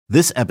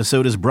This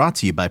episode is brought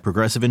to you by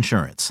Progressive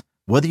Insurance.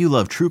 Whether you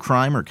love true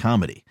crime or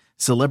comedy,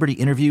 celebrity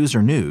interviews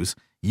or news,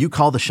 you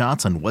call the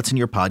shots on what's in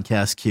your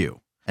podcast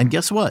queue. And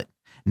guess what?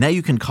 Now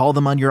you can call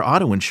them on your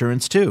auto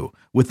insurance too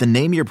with the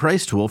Name Your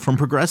Price tool from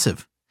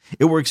Progressive.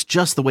 It works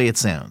just the way it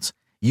sounds.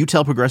 You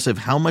tell Progressive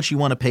how much you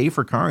want to pay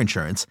for car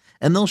insurance,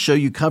 and they'll show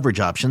you coverage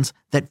options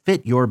that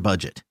fit your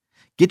budget.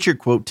 Get your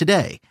quote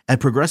today at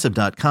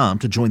Progressive.com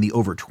to join the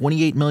over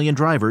 28 million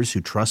drivers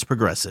who trust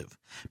Progressive.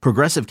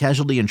 Progressive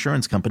Casualty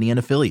Insurance Company and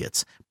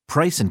Affiliates.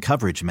 Price and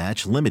coverage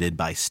match limited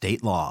by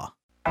state law.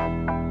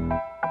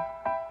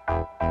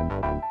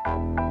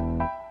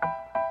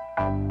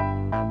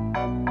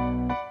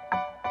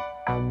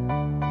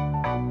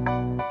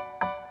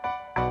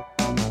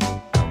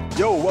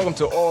 Yo, welcome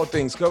to All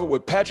Things Covered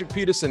with Patrick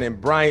Peterson and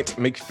Bryant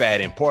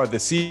McFadden, part of the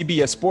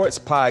CBS Sports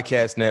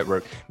Podcast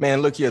Network.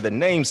 Man, look here, the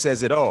name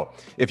says it all.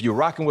 If you're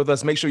rocking with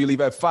us, make sure you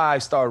leave a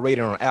 5-star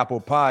rating on Apple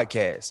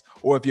Podcasts.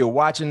 Or if you're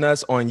watching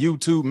us on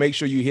YouTube, make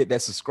sure you hit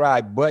that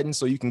subscribe button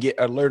so you can get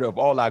alerted of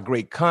all our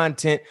great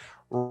content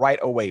right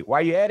away.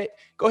 While you're at it,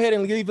 go ahead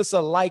and leave us a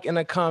like and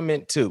a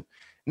comment too.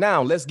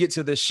 Now, let's get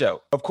to this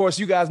show. Of course,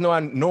 you guys know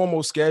our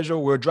normal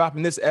schedule. We're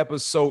dropping this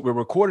episode. We're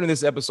recording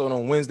this episode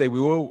on Wednesday.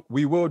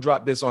 We will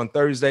drop this on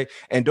Thursday.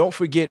 And don't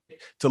forget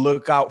to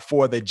look out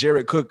for the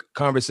Jared Cook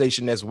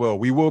conversation as well.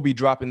 We will be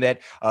dropping that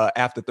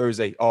after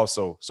Thursday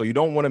also. So you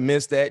don't want to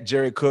miss that.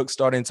 Jared Cook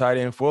starting tight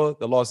end for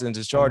the Los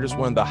Angeles Chargers,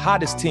 one of the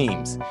hottest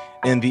teams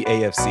in the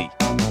AFC.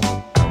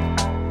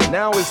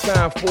 Now it's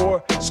time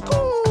for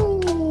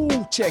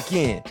School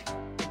Check-In.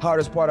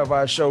 Hottest part of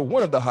our show,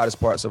 one of the hottest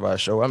parts of our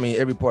show. I mean,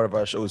 every part of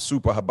our show is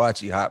super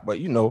hibachi hot,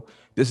 but you know,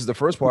 this is the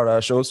first part of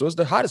our show, so it's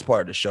the hottest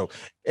part of the show.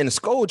 And the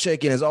School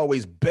Check-In is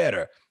always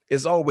better.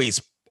 It's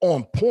always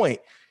on point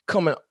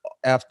coming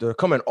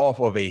off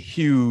of a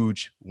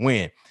huge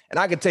win. And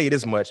I can tell you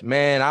this much,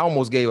 man, I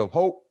almost gave up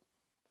hope.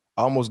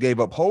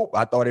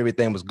 I thought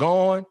everything was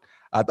gone.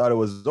 I thought it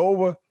was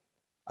over.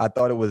 I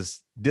thought it was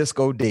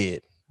disco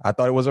dead. I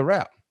thought it was a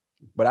wrap.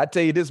 But I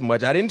tell you this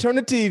much, I didn't turn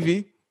the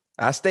TV.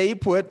 I stayed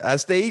put. I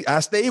stayed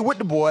with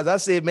the boys. I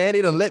said, man,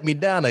 they done let me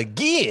down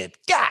again.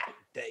 God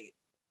dang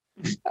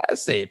it. I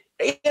said,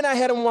 and I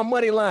had them on my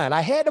money line. I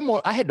had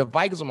the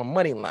Vikings on my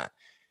money line.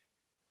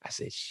 I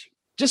said,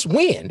 just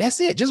win. That's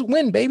it. Just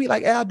win, baby.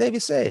 Like Al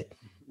Davis said.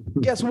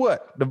 Guess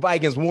what? The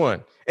Vikings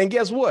won. And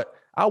guess what?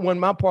 I won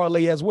my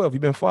parlay as well. If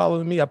you've been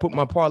following me, I put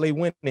my parlay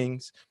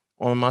winnings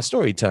on my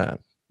story time.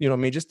 You know what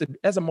I mean? Just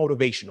as a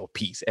motivational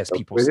piece, as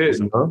people say.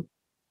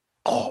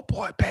 Oh,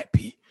 boy, Pat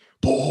P.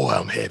 Boy,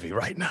 I'm heavy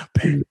right now,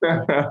 Pat.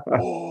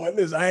 Boy,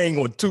 listen, I ain't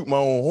gonna toot my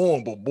own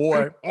horn, but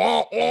boy,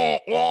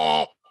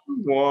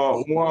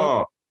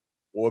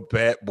 boy,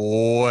 Pat,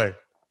 boy.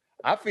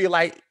 I feel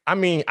like,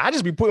 I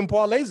just be putting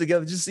parlays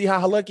together just to see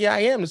how lucky I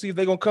am to see if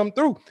they're gonna come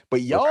through.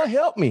 But y'all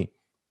help me.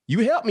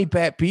 You help me,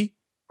 Pat P.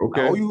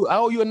 Okay. I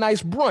owe you a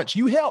nice brunch.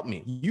 You help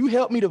me.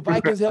 The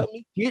Vikings help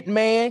me.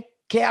 Hitman,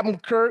 Captain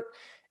Kirk.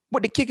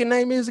 What the kicking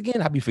name is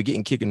again? I be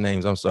forgetting kicking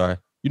names. I'm sorry.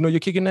 You know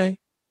your kicking name?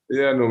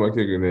 Yeah, I know my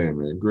kicker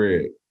name, man.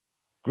 Greg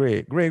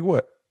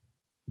what?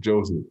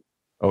 Joseph.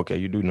 Okay,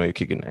 you do know your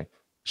kicker name.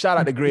 Shout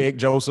out to Greg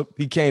Joseph.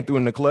 He came through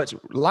in the clutch.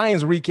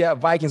 Lions recap,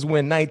 Vikings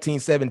win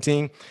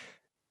 19-17.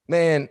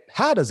 Man,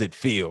 how does it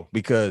feel?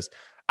 Because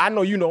I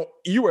know you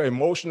were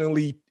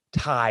emotionally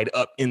tied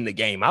up in the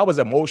game. I was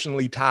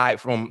emotionally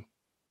tied from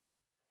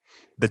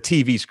the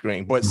TV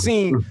screen, but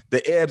seeing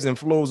the ebbs and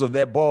flows of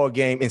that ball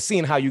game and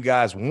seeing how you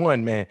guys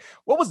won, man,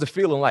 what was the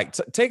feeling like?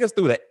 Take us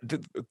through that,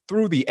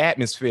 through the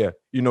atmosphere,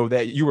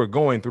 that you were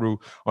going through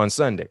on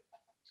Sunday.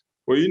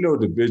 Well,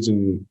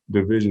 division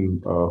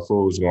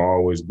foes gonna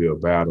always be a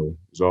battle.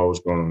 It's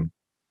always gonna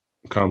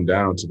come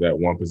down to that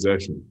one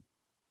possession.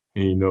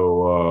 And,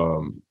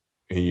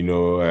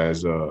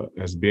 as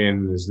being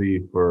in this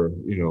league for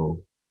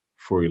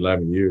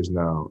 11 years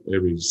now,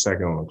 every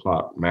second on the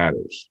clock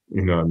matters.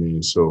 You know what I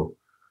mean? So.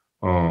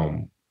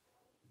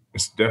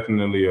 It's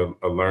definitely a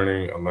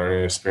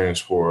learning experience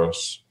for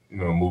us,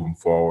 moving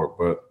forward,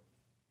 but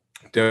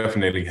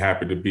definitely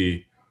happy to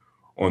be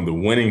on the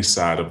winning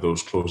side of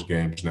those close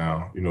games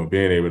now,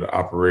 being able to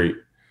operate,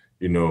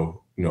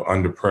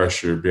 under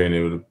pressure, being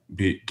able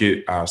to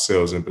get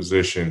ourselves in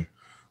position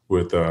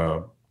with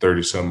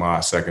 30 some odd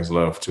seconds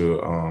left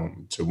to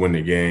win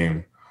the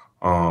game.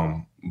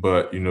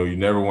 But, you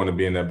never want to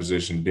be in that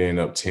position, being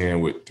up 10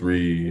 with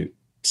 3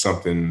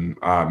 something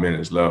odd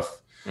minutes left.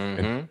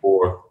 Mm-hmm. And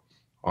fourth.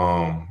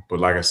 But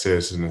like I said,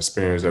 it's an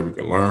experience that we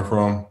can learn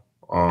from.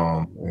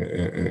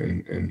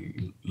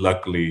 And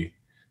luckily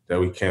that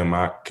we came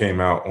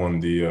out on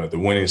the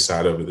winning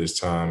side of it this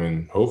time,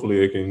 and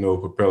hopefully it can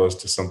propel us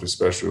to something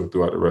special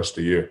throughout the rest of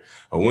the year.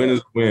 A win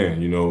is a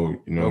win,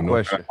 no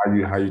question.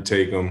 How you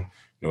take them.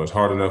 It's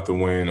hard enough to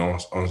win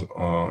on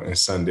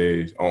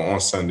Sundays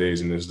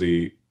in this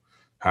league.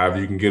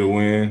 However you can get a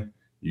win,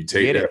 you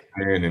take that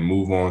win and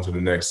move on to the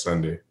next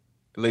Sunday.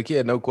 Look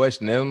here, no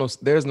question.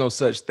 There's no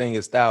such thing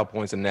as style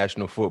points in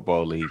National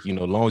Football League. As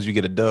long as you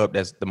get a dub,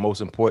 that's the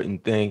most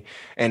important thing.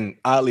 And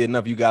oddly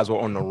enough, you guys were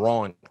on the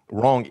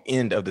wrong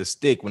end of the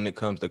stick when it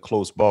comes to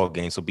close ball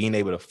games. So being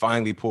able to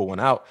finally pull one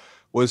out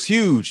was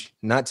huge.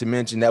 Not to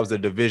mention that was a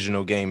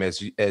divisional game,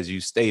 as you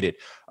stated.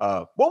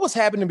 What was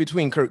happening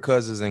between Kirk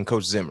Cousins and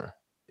Coach Zimmer?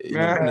 Man, In the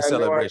I had no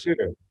celebration.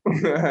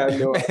 idea. I had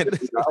no idea.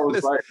 I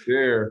was right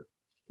there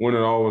when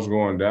it all was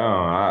going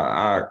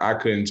down. I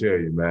couldn't tell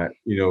you, Matt.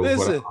 But I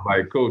Listen. was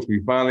like, Coach,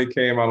 we finally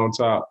came out on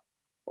top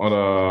on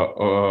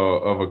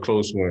of a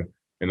close one,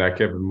 and I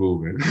kept it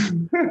moving.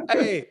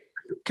 Hey,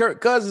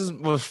 Kirk Cousins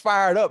was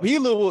fired up.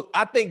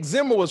 I think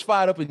Zimmer was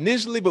fired up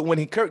initially, but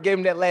when Kirk gave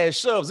him that last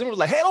shove, Zimmer was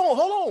like, "Hey,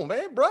 hold on,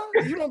 man, bro,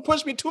 you don't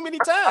push me too many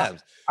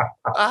times."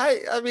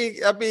 I mean,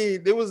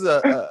 it was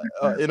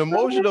an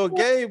emotional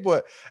game,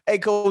 but hey,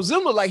 Coach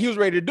Zimmer, like he was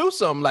ready to do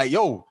something. Like,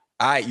 yo, all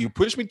right, you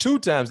pushed me 2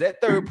 times.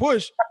 That third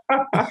push,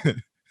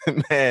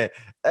 man.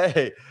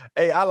 Hey,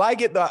 I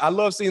like it though. I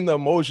love seeing the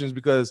emotions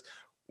because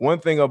one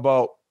thing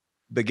about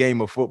the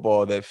game of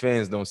football that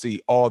fans don't see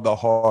all the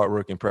hard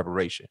work and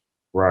preparation.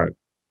 Right.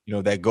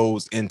 That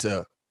goes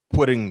into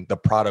putting the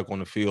product on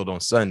the field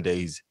on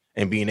Sundays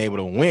and being able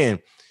to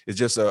win is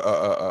just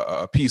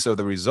a piece of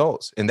the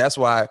results. And that's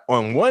why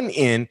on one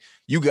end,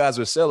 you guys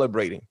are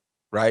celebrating,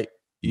 right?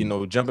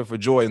 Jumping for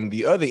joy. And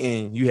the other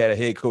end, you had a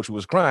head coach who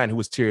was crying, who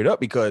was teared up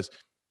because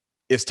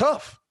it's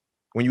tough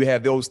when you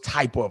have those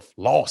type of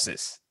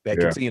losses that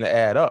continue to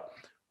add up.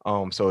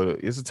 So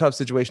it's a tough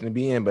situation to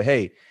be in, but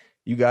hey,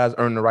 you guys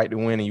earned the right to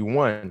win and you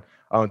won.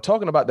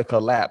 Talking about the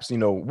collapse,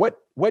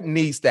 what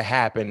needs to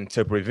happen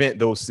to prevent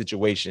those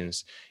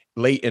situations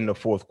late in the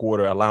fourth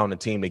quarter, allowing the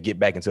team to get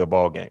back into a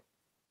ball game?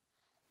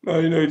 No,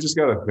 you just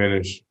got to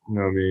finish.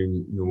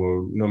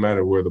 No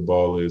matter where the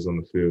ball is on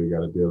the field, you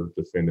got to be able to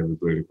defend every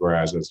blade of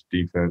grass. That's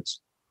defense.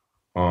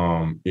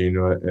 And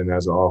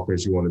as an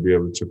offense, you want to be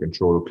able to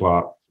control the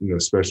clock,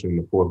 especially in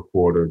the fourth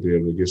quarter, be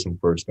able to get some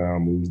first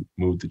down,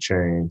 move the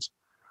chains,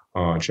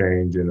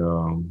 change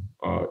and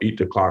eat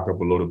the clock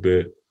up a little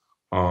bit.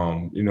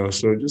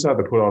 So just have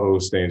to put all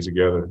those things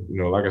together.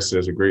 Like I said,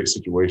 it's a great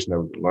situation that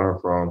we can learn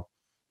from.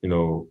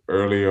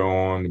 Earlier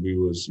on, we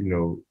was,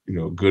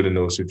 good in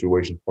those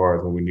situations as far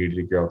as when we needed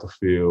to get off the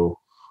field,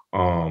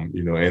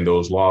 and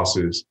those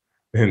losses.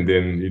 And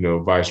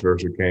then, vice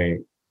versa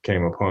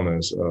came upon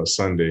us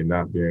Sunday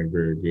not being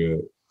very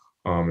good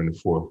in the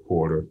fourth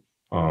quarter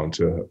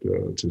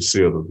to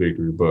seal the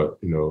victory. But,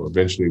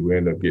 eventually we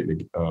end up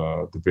getting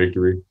the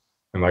victory.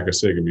 And like I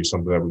said, it can be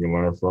something that we can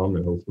learn from,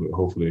 and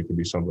hopefully it can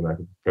be something that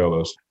can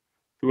propel us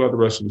throughout the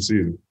rest of the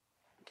season.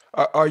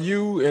 Are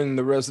you and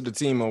the rest of the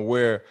team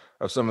aware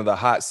of some of the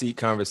hot seat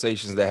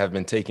conversations that have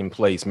been taking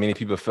place? Many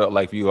people felt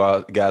like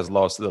you guys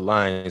lost to the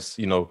Lions,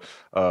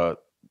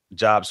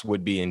 jobs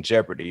would be in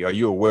jeopardy. Are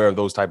you aware of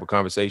those type of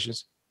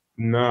conversations?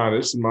 Nah,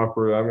 this is my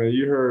first. I mean,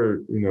 you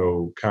heard,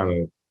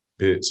 kind of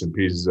bits and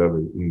pieces of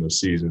it,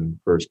 season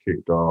first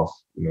kicked off,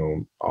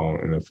 on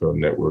NFL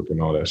Network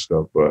and all that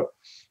stuff. But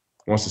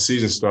once the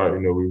season started,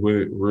 we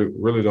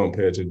really don't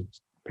pay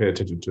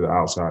attention to the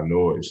outside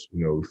noise.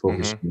 We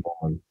focus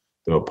on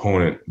the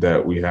opponent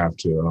that we have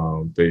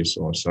to face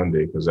on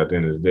Sunday, because at the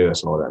end of the day,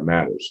 that's all that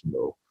matters.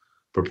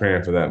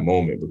 Preparing for that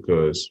moment,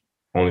 because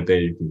only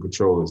thing you can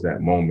control is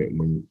that moment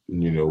when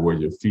where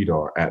your feet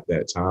are at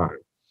that time.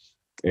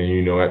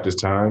 And at this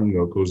time,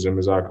 Coach Zim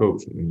is our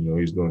coach, and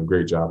he's doing a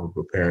great job of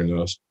preparing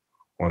us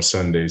on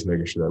Sundays,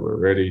 making sure that we're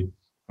ready.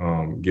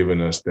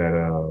 Giving us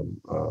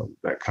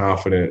that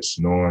confidence,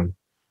 knowing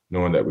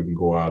that we can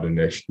go out and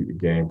execute the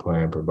game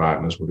plan,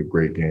 providing us with a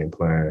great game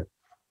plan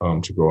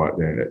to go out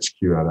there and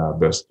execute at our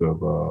best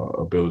of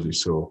ability.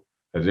 So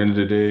at the end of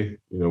the day,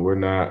 we're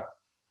not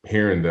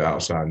hearing the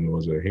outside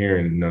noise or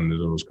hearing none of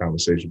those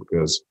conversations,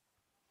 because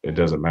it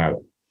doesn't matter.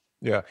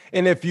 Yeah.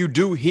 And if you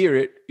do hear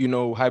it,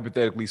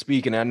 hypothetically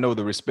speaking, I know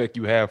the respect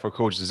you have for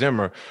Coach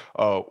Zimmer.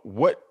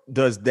 What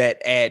does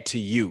that add to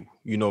you?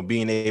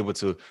 Being able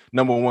to,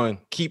 number one,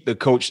 keep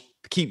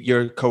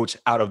your coach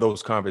out of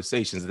those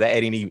conversations. Does that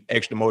add any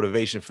extra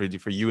motivation for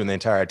you and the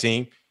entire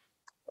team?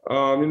 At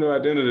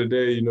the end of the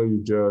day,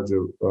 you judge,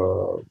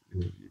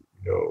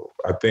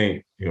 I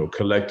think,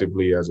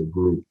 collectively as a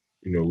group,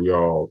 we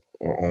all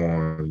are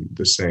on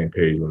the same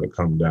page when it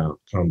comes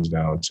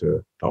down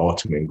to the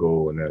ultimate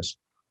goal, and that's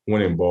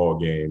winning ball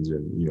games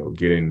and,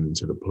 getting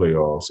into the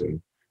playoffs and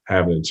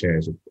having a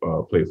chance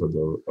to play for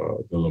the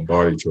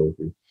Lombardi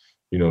Trophy.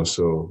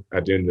 So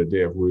at the end of the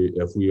day,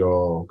 if we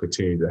all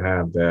continue to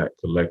have that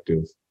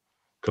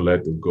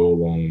collective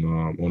goal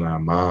on our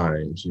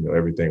minds,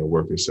 everything will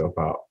work itself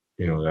out.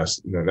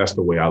 That's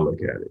the way I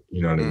look at it.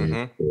 You know what I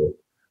mean? So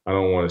I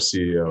don't want to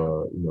see,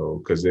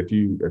 because if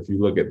you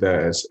look at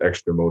that as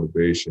extra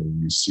motivation,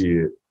 you see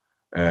it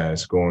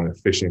as going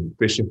fishing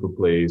for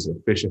plays, or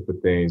fishing for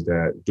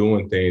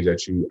doing things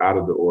that you out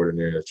of the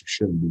ordinary that you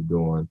shouldn't be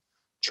doing,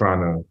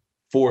 trying to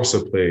force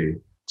a play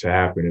to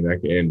happen, and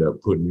that can end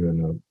up putting you in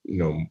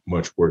a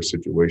much worse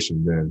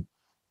situation than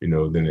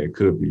it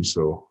could be.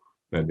 So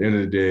at the end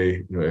of the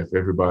day, if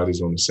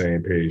everybody's on the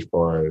same page as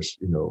far as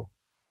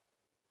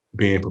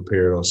being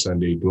prepared on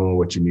Sunday, doing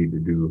what you need to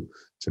do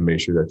to make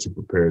sure that you're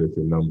prepared if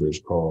your number is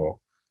called,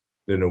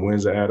 then the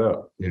wins add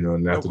up,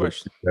 and after the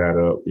wins add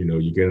up,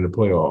 you get in the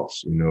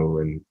playoffs,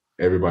 and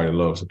everybody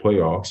loves the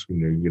playoffs.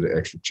 You get an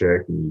extra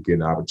check and you get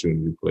an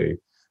opportunity to play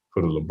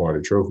for the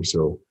Lombardi Trophy.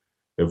 So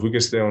if we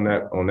can stay on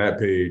that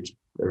page,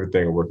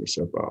 everything will work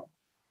itself out.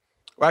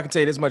 Well, I can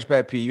tell you this much,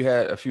 Pat P. You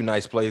had a few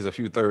nice plays, a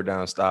few third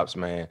down stops,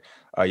 man.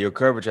 Your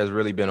coverage has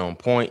really been on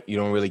point. You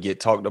don't really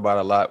get talked about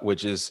a lot,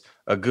 which is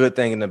a good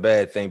thing and a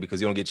bad thing because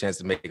you don't get a chance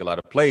to make a lot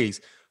of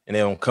plays and they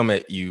don't come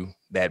at you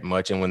that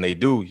much. And when they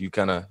do, you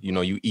kind of,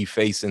 you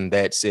effacing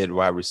that said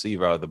wide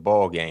receiver out of the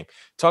ball game.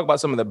 Talk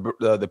about some of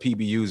the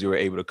PBUs you were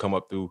able to come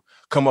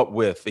up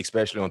with,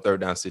 especially on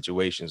third down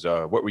situations.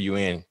 What were you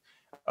in?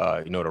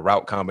 The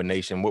route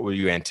combination. What were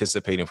you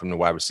anticipating from the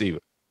wide receiver?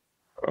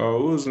 It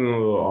was in a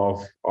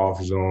little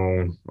off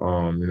zone.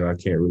 I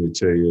can't really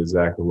tell you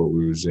exactly what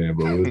we was in,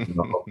 but it was in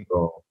the off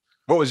zone.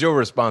 What was your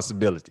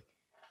responsibility?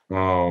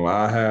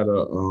 I had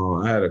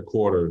a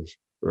quarters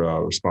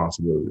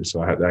responsibility,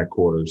 so I had that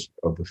quarters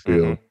of the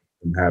field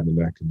and having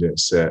that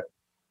condensed set.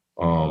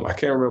 I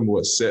can't remember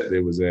what set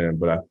they was in,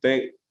 but I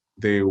think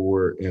they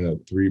were in a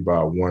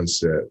 3-by-1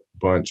 set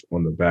bunch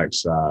on the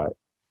backside,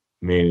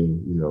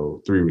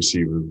 meaning 3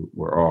 receivers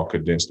were all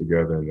condensed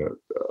together, and the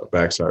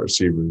backside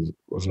receiver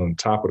was on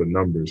top of the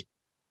numbers.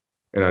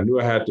 And I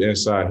knew I had the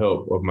inside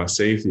help of my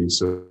safety,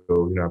 so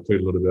I played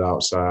a little bit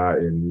outside,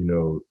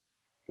 and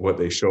what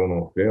they showed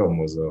on film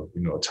was a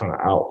ton of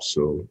outs.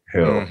 So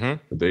hell,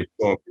 if they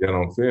showed me that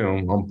on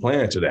film, I'm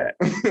playing to that.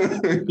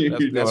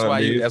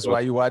 That's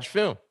why you watch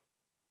film.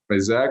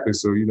 Exactly.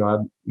 So I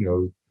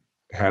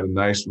had a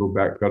nice little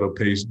back pedal,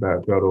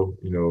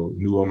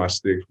 knew where my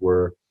sticks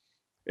were,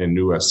 and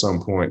knew at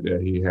some point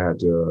that he had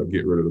to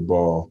get rid of the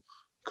ball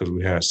because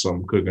we had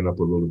something cooking up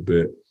a little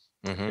bit.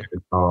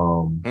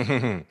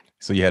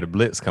 So you had a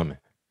blitz coming.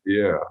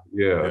 Yeah.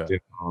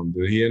 Then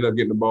he ended up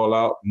getting the ball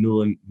out,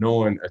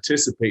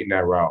 anticipating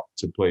that route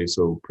to play.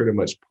 So pretty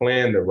much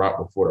playing the route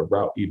before the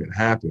route even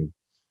happened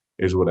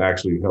is what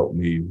actually helped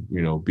me,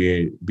 helped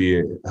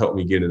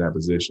me get in that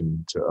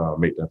position to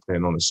make that play.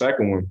 And on the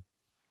second one,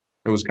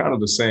 it was kind of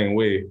the same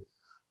way.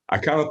 I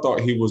kind of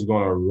thought he was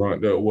going to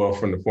run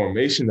from the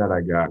formation that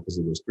I got, because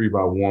it was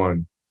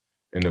 3-by-1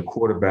 and the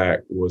quarterback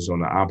was on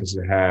the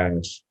opposite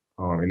hash,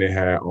 and they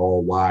had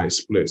all wide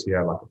splits. He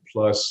had like a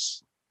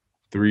 +3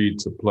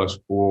 to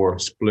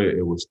 +4 split.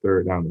 It was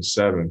 3rd down to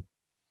 7.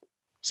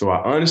 So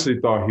I honestly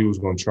thought he was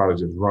going to try to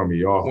just run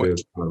me off.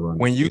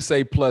 When you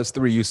say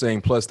 +3, you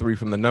saying +3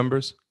 from the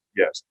numbers?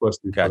 Yes, +3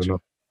 from the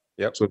numbers.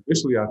 Yep. So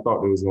initially I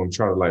thought they was going to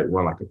try to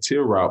run like a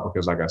teal route,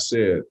 because like I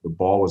said, the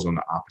ball was on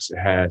the opposite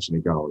hash and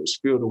they got all this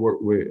field to work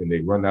with, and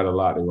they run that a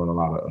lot. They run a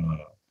lot of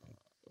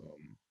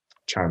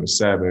China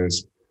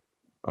 7s,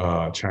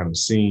 China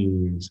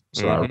seams.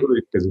 So I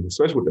really, because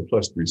especially with the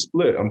 +3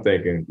 split, I'm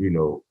thinking,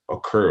 a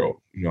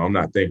curl. I'm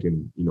not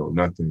thinking,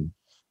 nothing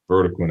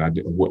vertical, and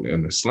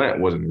and the slant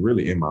wasn't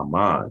really in my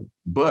mind.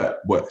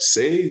 But what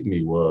saved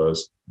me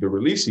was the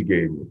release he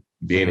gave me,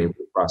 being able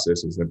to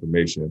process his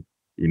information,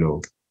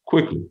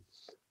 quickly.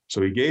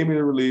 So he gave me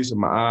the release, and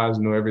my eyes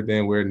know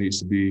everything where it needs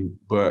to be.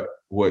 But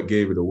what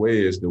gave it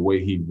away is the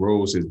way he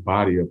rolls his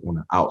body up on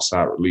the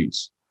outside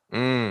release.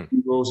 He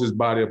rolls his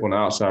body up on the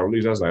outside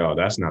release. I was like, oh,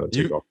 that's not a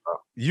takeoff route.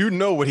 You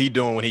know what he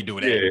doing when he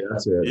do that.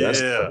 Yeah, I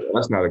said,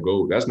 that's not a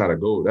go. That's not a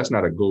go. That's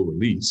not a go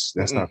release.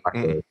 That's not like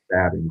a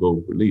stab and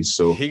go release.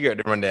 So he got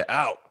to run that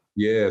out.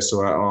 Yeah.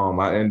 So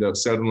I end up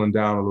settling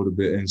down a little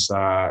bit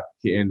inside.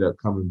 He ended up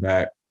coming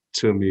back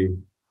to me,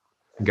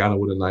 got him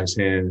with a nice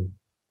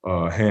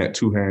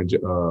two-hand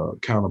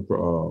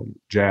counter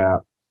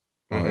jab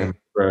and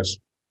press.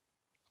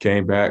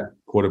 Came back,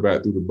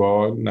 quarterback threw the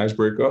ball, nice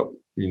breakup,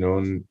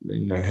 and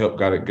help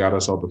got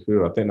us off the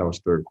field. I think that was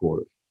 3rd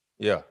quarter.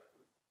 Yeah.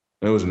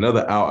 There was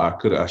another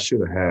out I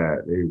should have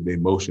had. They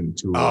motioned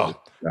to it.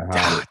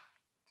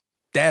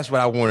 That's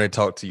what I wanted to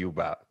talk to you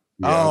about.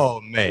 Yeah,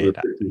 oh man,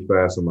 too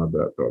fast on my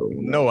back pedal.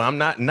 No, I'm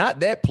not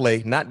that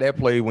play. Not that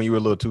play when you were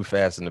a little too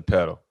fast in the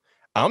pedal.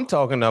 I'm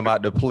talking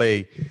about the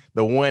play,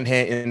 the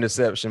one-hand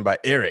interception by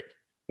Eric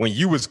when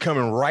you was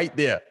coming right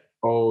there.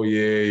 Oh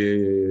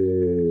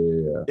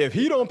yeah. If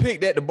he don't pick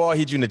that, the ball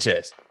hit you in the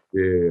chest.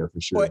 Yeah, for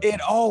sure. But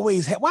it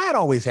always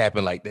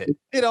happen like that?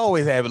 It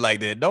always happen like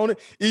that, don't it?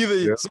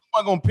 Either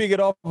someone gonna pick it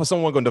off or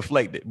someone gonna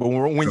deflect it. But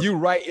when you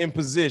right in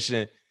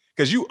position,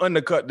 because you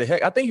undercut the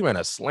heck, I think he ran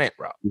a slant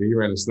route. Yeah, he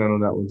ran a slant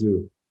on that one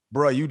too.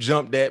 Bro, you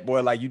jumped that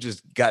boy like you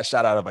just got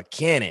shot out of a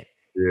cannon.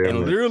 Yeah,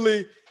 and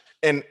literally,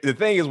 and the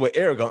thing is with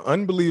Eric, an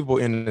unbelievable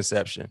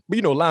interception. But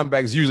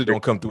linebackers usually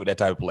don't come through with that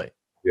type of play.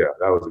 Yeah,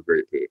 that was a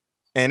great pick.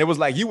 And it was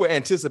like you were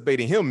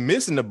anticipating him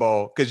missing the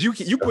ball because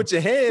you put your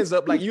hands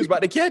up like you was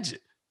about to catch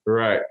it.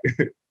 Right.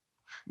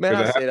 Man,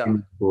 I say that.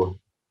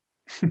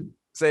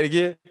 Say it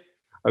again.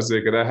 I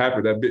said, could that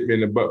happen? That bit me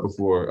in the butt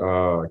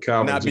before.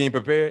 Calvin not being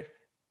prepared?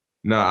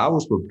 Nah, I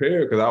was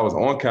prepared because I was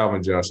on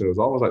Calvin Johnson. It was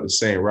almost like the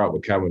same route,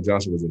 but Calvin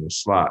Johnson was in the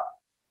slot.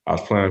 I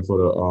was playing for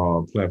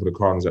the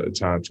Cardinals at the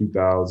time,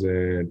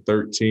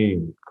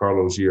 2013,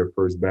 Carlos' year,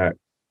 first back.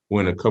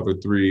 win a cover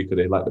 3 because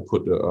they like to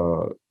put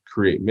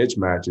create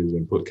mismatches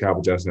and put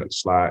Calvin Johnson at the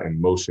slot and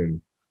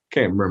motion.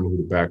 Can't remember who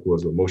the back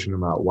was, but motion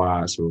him out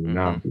wide. So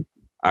now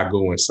I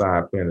go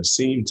inside playing a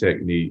seam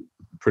technique,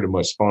 pretty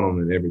much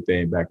funneling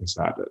everything back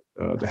inside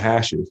the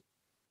hashes.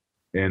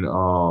 And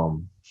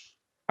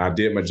I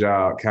did my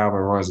job. Calvin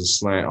runs a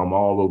slant. I'm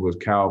all over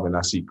Calvin.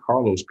 I see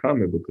Carlos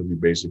coming because we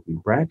basically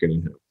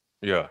bracketing him.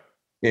 Yeah.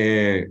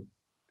 And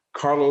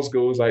Carlos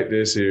goes like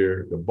this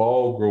here. The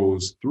ball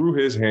goes through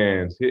his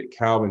hands, hit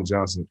Calvin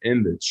Johnson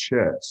in the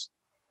chest.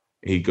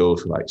 He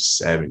goes for like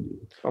 70.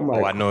 I'm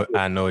like,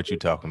 I know what you're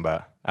talking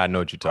about. I know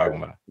what you're talking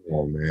about.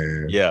 Oh,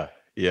 man. Yeah.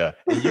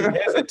 And you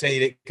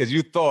hesitated because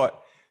you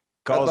thought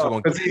Carlos was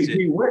going to catch it.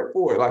 He went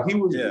for it. Like it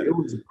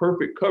was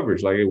perfect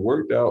coverage. Like it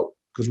worked out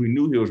because we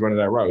knew he was running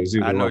that route. It was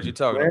I know what you're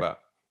talking about.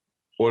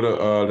 Or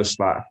the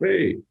slot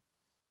fade.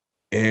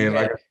 And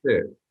like I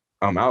said,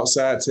 I'm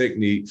outside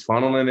technique,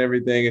 funneling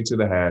everything into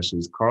the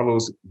hashes.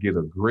 Carlos get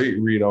a great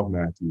read off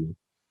Matthew.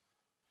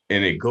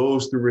 And it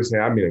goes through his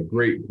hand. I mean, a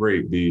great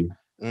B.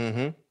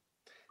 Mm-hmm.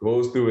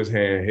 Goes through his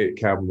hand, hit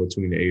Calvin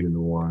between the 8 and the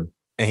 1.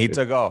 And he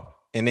took off.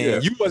 And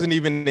then you wasn't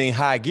even in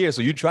high gear,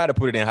 so you tried to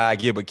put it in high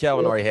gear, but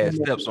Calvin already had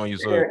steps on you.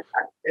 So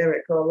damn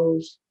it,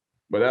 Carlos.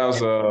 But that was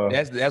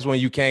that's when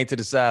you came to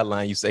the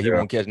sideline. You said he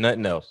won't catch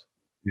nothing else.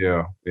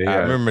 Yeah. I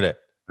remember that.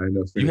 I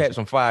know. You had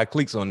some fire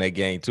cleats on that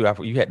game too.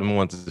 You had them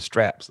ones with the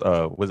straps.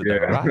 Was it the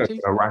Huaraches?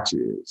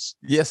 Huaraches.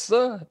 Yes,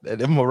 sir.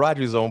 Them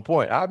Huaraches on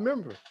point. I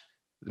remember.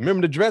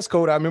 Remember the dress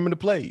code. I remember the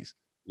plays.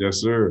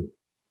 Yes, sir.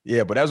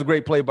 Yeah, but that was a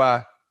great play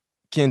by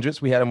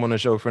Kendricks. We had him on the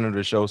show, friend of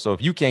the show. So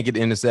if you can't get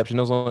the interception,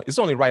 it's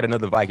only right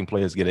another Viking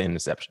players get an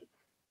interception.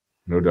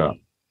 No doubt.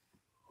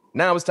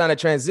 Now it's time to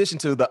transition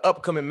to the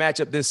upcoming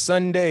matchup this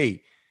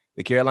Sunday.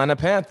 The Carolina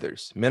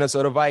Panthers,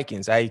 Minnesota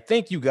Vikings. I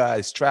think you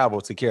guys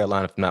traveled to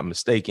Carolina, if I'm not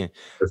mistaken.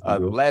 The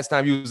last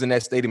time you was in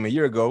that stadium a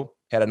year ago,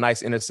 had a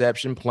nice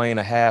interception, playing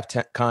a half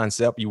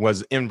concept. You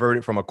was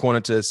inverted from a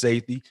corner to a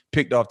safety,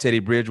 picked off Teddy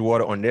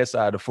Bridgewater on their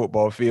side of the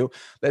football field.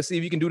 Let's see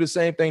if you can do the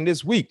same thing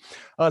this week.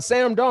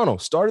 Sam Darnold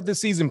started the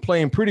season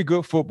playing pretty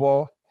good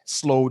football,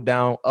 slowed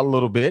down a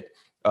little bit.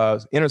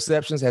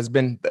 Interceptions has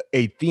been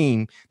a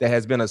theme that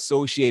has been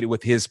associated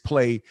with his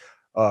play.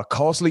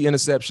 Costly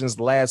interceptions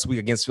last week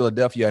against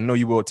Philadelphia. I know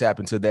you will tap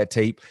into that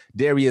tape.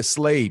 Darius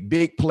Slade,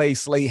 big play.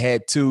 Slade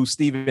had 2.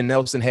 Steven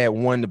Nelson had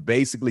 1 to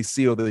basically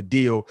seal the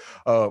deal.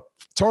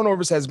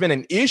 Turnovers has been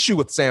an issue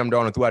with Sam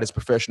Darnold throughout his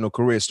professional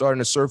career, starting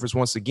to surface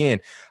once again.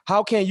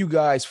 How can you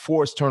guys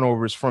force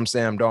turnovers from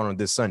Sam Darnold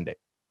this Sunday?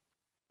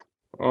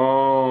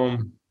 For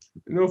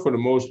the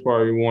most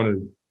part, you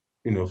want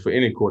to, for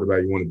any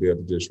quarterback, you want to be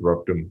able to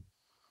disrupt them.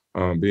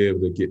 Be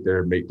able to get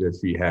there, make their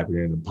feet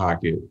happy in the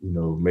pocket,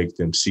 make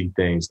them see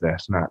things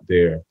that's not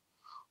there.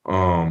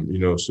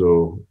 That's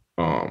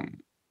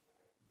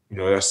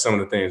some of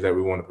the things that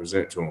we want to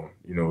present to him.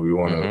 We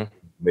want to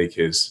make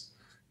his,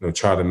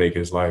 try to make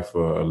his life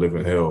a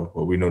living hell.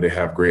 But we know they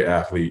have great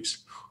athletes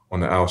on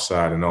the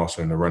outside and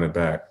also in the running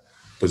back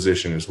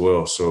position as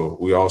well. So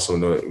we also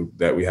know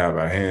that we have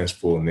our hands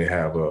full, and they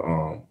have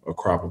a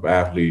crop of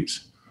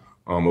athletes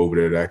over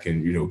there that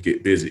can,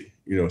 get busy.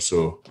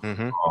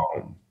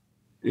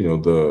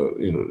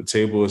 The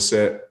table is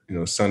set.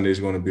 Sunday's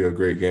going to be a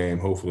great game.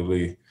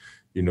 Hopefully,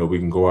 we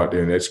can go out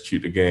there and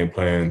execute the game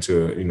plan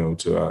to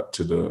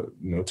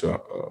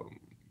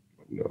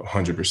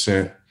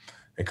 100%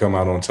 and come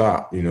out on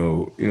top.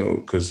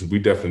 Because we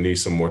definitely need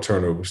some more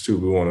turnovers too.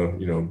 We want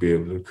to, be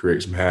able to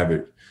create some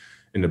havoc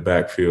in the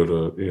backfield,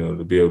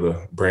 to be able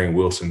to bring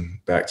Wilson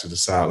back to the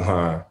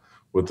sideline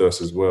with us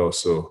as well.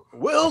 So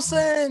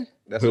Wilson,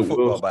 that's a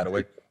football, by the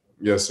way.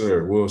 Yes,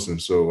 sir, Wilson.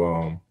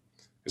 So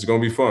it's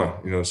going to be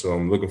fun, so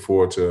I'm looking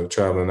forward to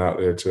traveling out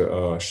there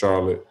to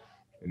Charlotte.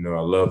 I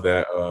love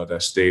that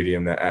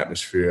stadium, that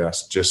atmosphere. I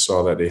just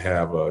saw that they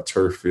have a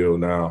turf field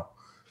now.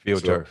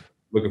 Field turf.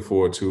 Looking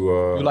forward to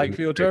you like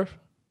field turf?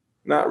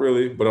 Not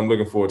really, but I'm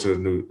looking forward to the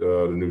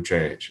new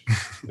change.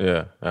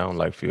 Yeah, I don't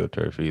like field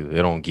turf either.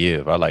 They don't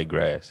give. I like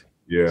grass.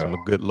 Yeah.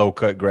 Some good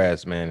low-cut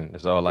grass, man.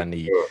 That's all I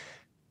need. Sure.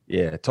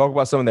 Yeah, talk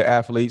about some of their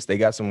athletes. They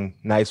got some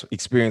nice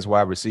experienced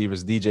wide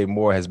receivers. DJ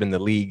Moore has been the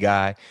lead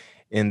guy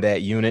in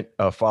that unit,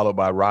 followed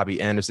by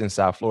Robbie Anderson,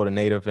 South Florida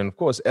native, and of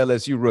course,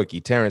 LSU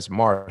rookie, Terrence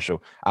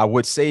Marshall. I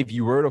would say if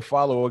you were to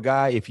follow a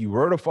guy, it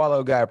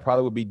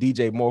probably would be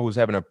DJ Moore, who's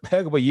having a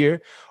heck of a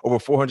year, over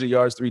 400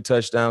 yards, 3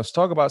 touchdowns.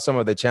 Talk about some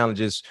of the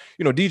challenges.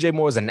 DJ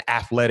Moore is an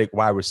athletic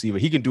wide receiver.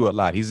 He can do a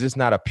lot. He's just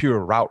not a pure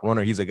route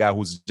runner. He's a guy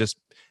who's just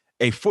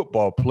a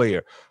football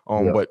player.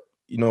 But,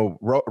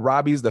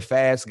 Robbie's the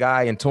fast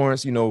guy, and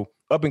Torrance,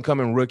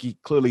 up-and-coming rookie,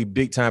 clearly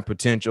big-time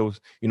potential,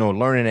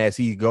 learning as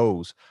he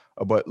goes.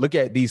 But look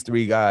at these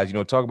 3 guys,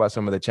 talk about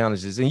some of the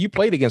challenges. And you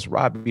played against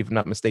Robbie, if I'm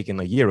not mistaken,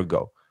 a year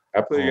ago.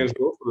 I played against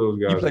both of those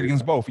guys. You played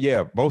against both.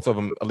 Yeah, both of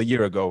them a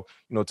year ago.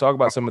 Talk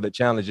about some of the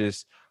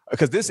challenges,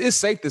 because this is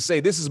safe to say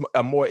this is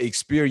a more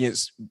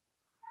experienced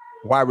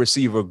wide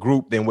receiver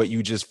group than what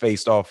you just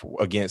faced off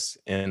against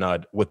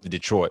with the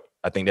Detroit.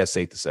 I think that's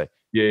safe to say.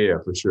 Yeah,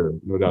 for sure.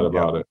 No doubt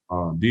about it.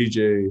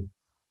 DJ,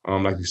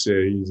 like you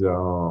said, he's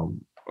a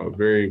a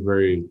very,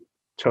 very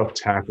tough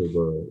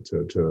tackle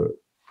to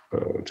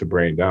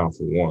bring down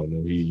for one.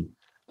 And he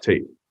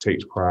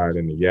takes pride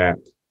in the yak,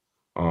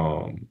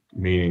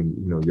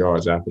 meaning,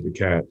 yards after the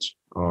catch.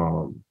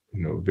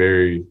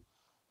 Very,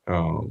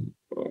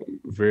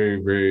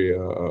 very, very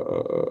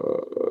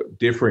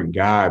different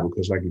guy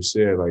because, like you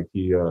said, like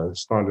he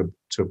started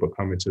to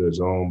become into his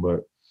own, but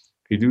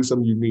he do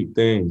some unique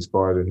things as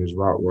far as in his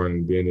route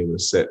running, being able to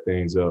set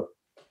things up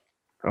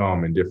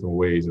in different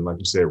ways. And like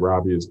you said,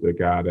 Robbie is the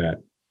guy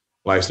that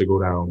likes to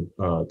go down,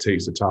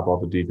 takes the top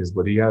off the defense,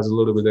 but he has a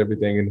little bit of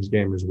everything in his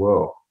game as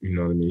well. You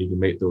know what I mean? He can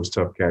make those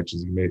tough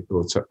catches. He can make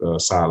those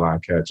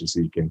sideline catches.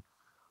 He can,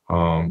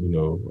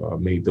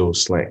 make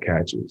those slant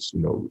catches,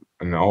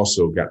 and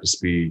also got the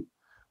speed,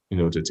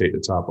 to take the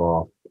top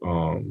off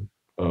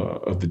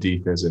of the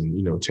defense.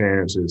 And,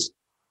 Terrence is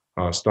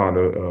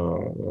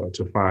starting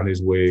to find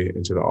his way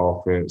into the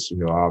offense,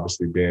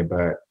 obviously being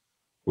back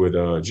with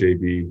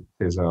JB,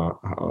 his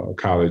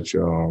college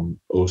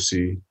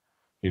OC.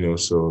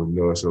 So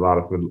it's a lot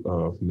of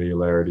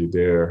familiarity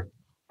there.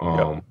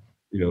 Yep.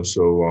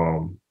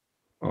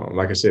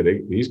 Like I said,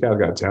 these guys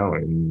got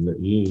talent, and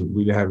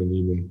we haven't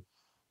even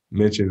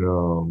mentioned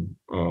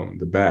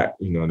the back.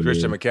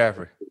 Christian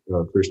McCaffrey.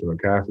 Christian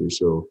McCaffrey.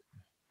 So,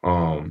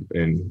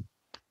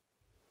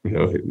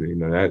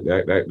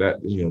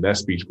 that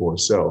speaks for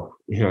itself.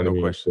 No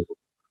question.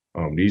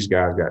 So, these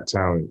guys got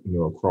talent,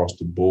 across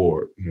the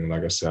board.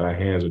 Like I said, our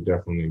hands are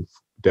definitely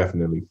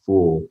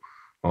full.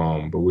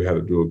 But we had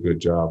to do a good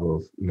job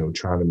of,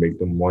 trying to make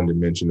them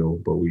one-dimensional.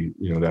 But we,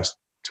 that's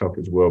tough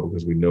as well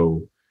because we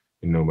know,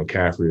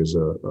 McCaffrey is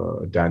a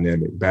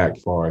dynamic back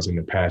as far as in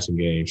the passing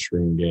game,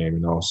 stream game,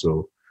 and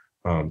also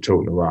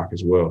toting the rock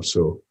as well.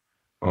 So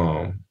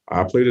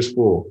I play this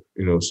full,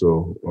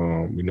 so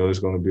we know there's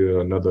going to be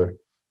another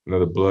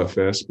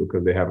bloodfest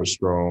because they have a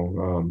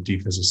strong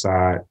defensive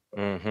side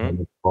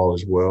ball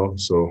as well.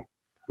 So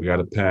we got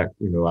to pack,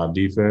 our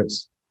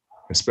defense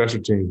and special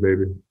teams,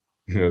 baby.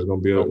 It's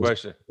going to be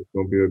it's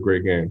going to be a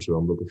great game, so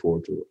I'm looking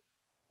forward to it.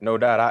 No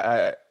doubt.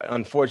 I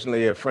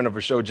unfortunately, a friend of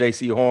the show,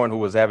 JC Horn, who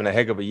was having a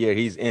heck of a year,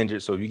 he's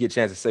injured. So if you get a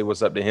chance to say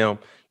what's up to him,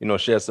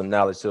 share some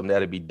knowledge to him,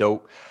 that'd be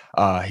dope.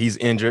 He's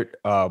injured,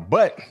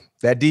 but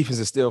that defense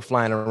is still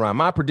flying around.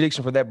 My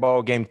prediction for that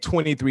ball game,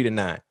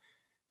 21-9.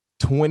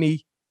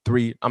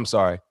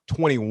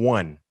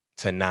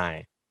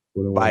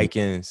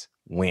 Vikings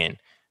win.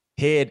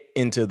 Head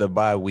into the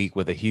bye week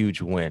with a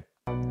huge win.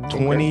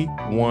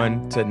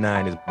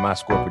 21-9 is my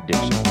score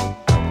prediction.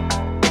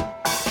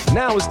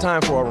 Now it's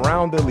time for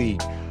Around the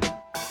League.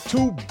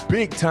 Two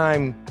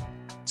big-time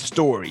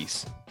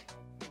stories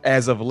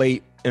as of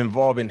late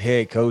involving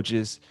head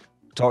coaches.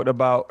 Talked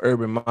about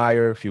Urban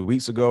Meyer a few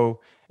weeks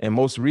ago, and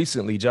most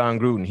recently, Jon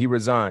Gruden. He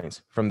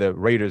resigns from the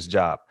Raiders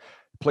job.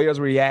 Players'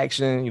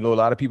 reaction, a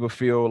lot of people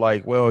feel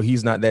like, well,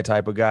 he's not that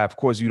type of guy. Of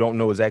course, you don't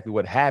know exactly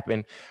what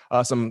happened.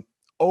 Some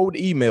old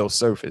emails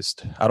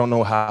surfaced. I don't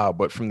know how,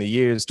 but from the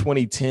years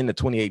 2010 to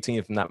 2018,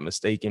 if I'm not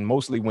mistaken,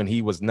 mostly when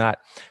he was not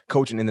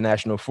coaching in the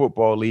National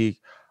Football League,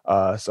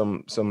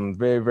 some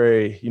very,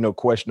 very,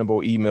 questionable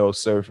emails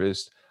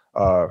surfaced,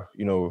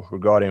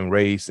 regarding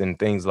race and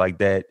things like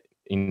that,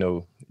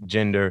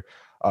 gender,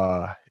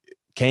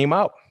 came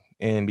out.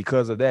 And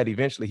because of that,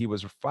 eventually he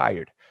was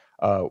fired.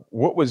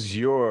 What was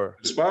your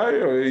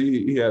expire, or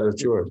he had a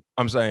choice?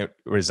 I'm saying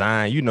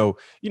resign. You know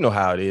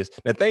how it is.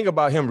 The thing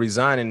about him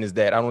resigning is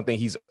that I don't think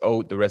he's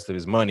owed the rest of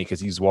his money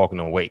because he's walking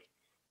away.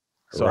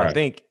 So right. I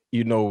think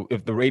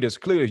if the Raiders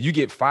if you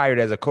get fired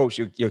as a coach,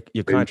 your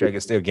contract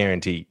is still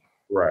guaranteed.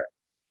 Right.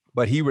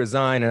 But he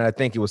resigned, and I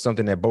think it was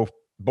something that both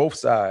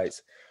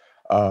sides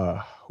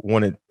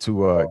wanted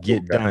to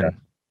get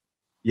done.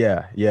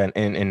 Yeah,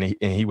 and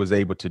he was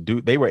able to do.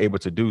 They were able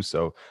to do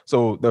so.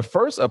 So the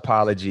first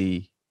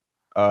apology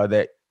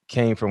that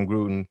came from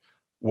Gruden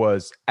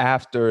was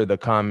after the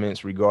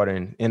comments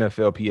regarding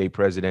NFLPA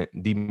president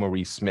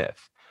DeMaurice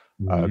Smith.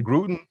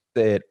 Gruden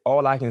said,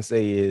 "All I can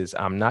say is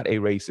I'm not a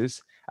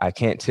racist. I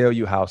can't tell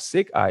you how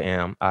sick I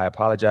am. I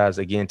apologize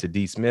again to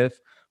D. Smith,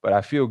 but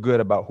I feel good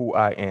about who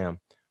I am,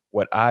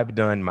 what I've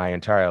done my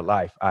entire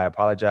life. I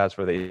apologize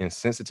for the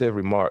insensitive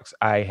remarks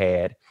I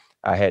had.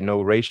 I had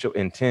no racial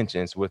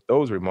intentions with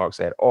those remarks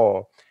at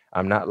all.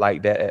 I'm not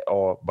like that at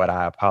all, but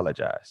I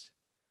apologize."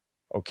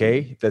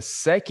 Okay. The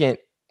second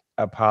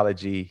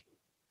apology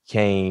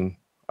came,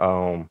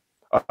 the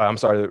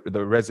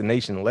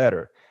resignation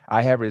letter.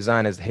 "I have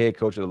resigned as the head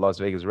coach of the Las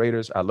Vegas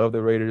Raiders. I love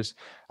the Raiders.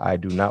 I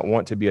do not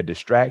want to be a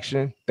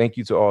distraction. Thank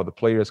you to all the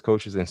players,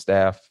 coaches, and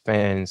staff,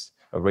 fans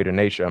of Raider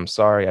Nation. I'm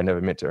sorry. I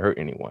never meant to hurt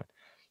anyone."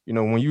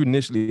 When you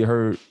initially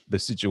heard the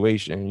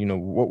situation,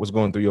 what was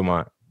going through your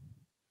mind?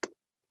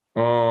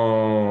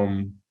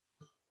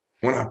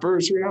 When I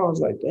first heard it, I was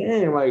like,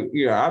 damn,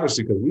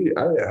 obviously, because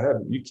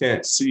you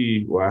can't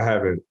see, I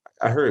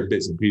heard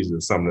bits and pieces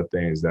of some of the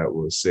things that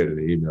was said in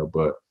the email,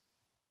 but,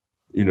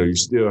 you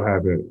still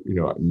haven't,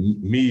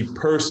 me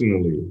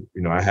personally,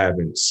 I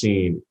haven't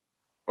seen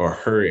or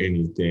heard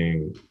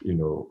anything,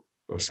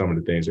 of some of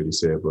the things that he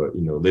said, but,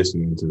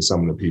 listening to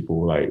some of the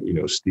people like,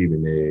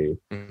 Stephen A,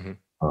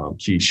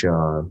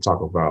 Keyshawn,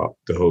 talk about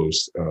the whole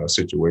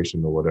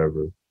situation or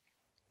whatever.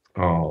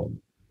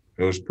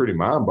 It was pretty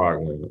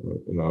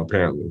mind-boggling,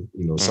 apparently,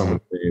 some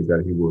of the things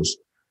that he was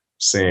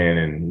saying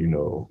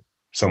and,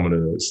 some of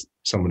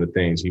the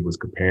things he was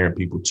comparing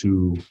people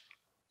to,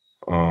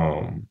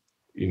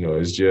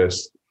 it's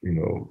just,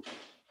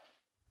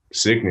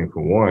 sickening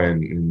for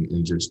one,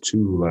 and just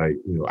two, like,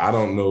 I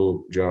don't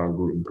know Jon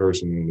Gruden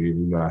personally.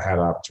 I had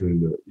the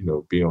opportunity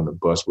to, be on the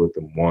bus with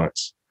him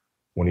once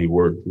when he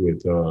worked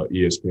with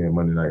ESPN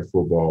Monday Night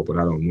Football, but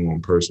I don't know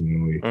him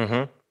personally.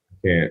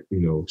 Can't,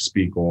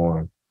 speak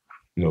on,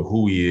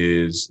 who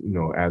he is,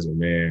 as a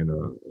man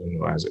or,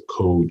 as a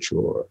coach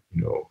or,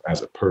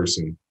 as a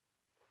person.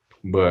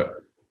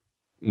 But,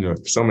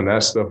 if some of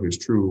that stuff is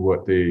true,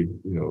 what they,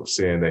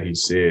 saying that he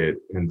said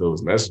in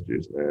those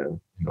messages, man,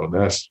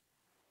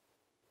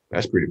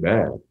 that's pretty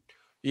bad.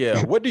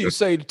 Yeah. What do you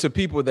say to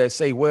people that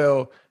say,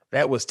 well,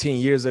 that was 10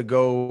 years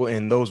ago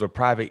and those were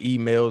private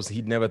emails?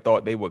 He never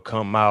thought they would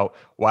come out.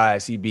 Why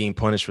is he being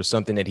punished for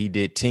something that he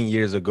did 10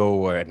 years ago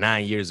or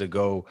 9 years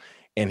ago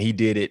and he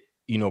did it,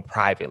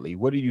 privately?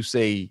 What do you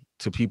say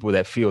to people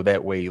that feel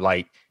that way,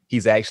 like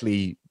he's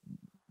actually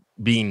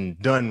being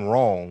done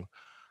wrong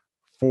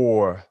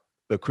for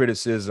the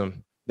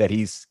criticism that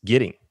he's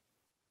getting?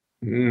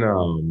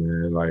 No,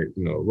 man, like,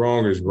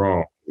 wrong is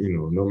wrong,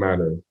 no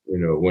matter,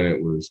 when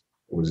it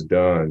was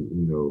done,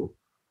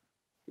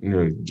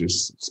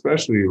 just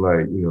especially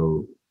like,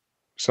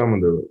 some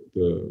of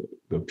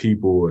the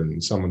people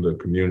and some of the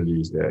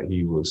communities that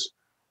he was,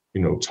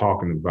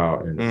 talking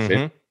about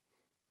and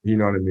you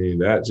know what I mean?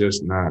 That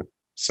just not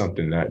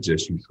something that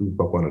just you sweep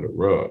up under the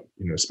rug,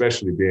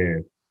 especially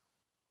being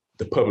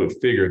the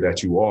public figure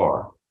that you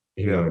are,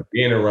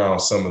 being around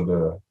some of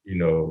the,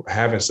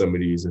 having some of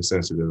these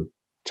insensitive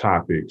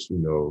topics,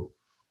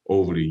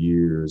 over the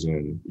years.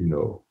 And,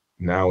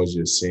 now it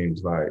just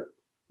seems like,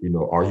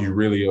 are you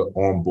really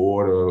on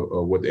board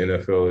of what the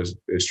NFL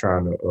is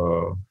trying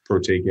to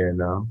partake in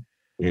now?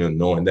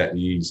 Knowing that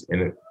these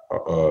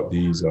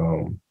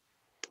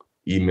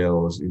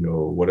emails,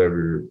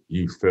 whatever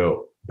you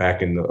felt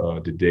back in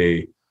the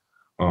day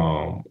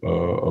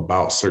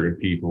about certain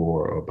people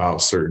or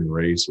about certain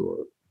race or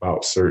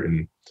about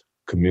certain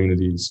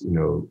communities,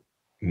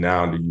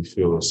 now do you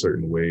feel a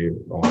certain way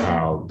on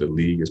how the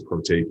league is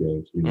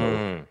partaking,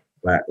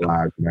 Black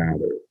Lives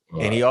Matter.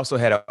 And he also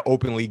had an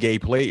openly gay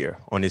player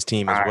on his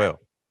team as well.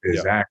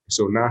 Exactly. Yep.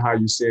 So now how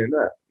you saying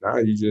that? Now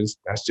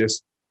that's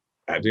just,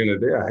 at the end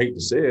of the day, I hate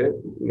to say it,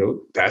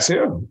 that's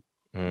him.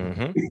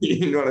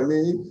 You know what I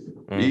mean?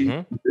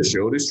 He just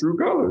showed his true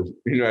colors,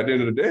 at the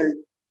end of the day.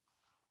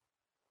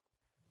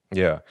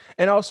 Yeah.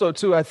 And also,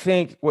 too, I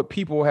think what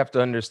people have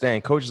to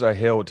understand, coaches are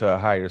held to a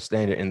higher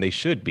standard, and they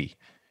should be.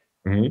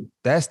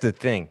 That's the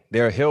thing.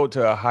 They're held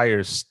to a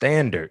higher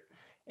standard.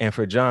 And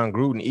for Jon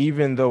Gruden,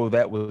 even though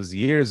that was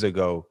years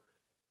ago,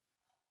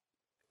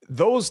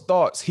 those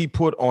thoughts he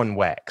put on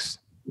wax.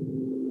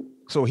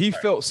 So he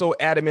felt so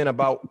adamant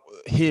about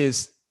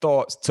his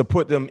thoughts to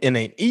put them in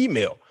an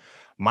email.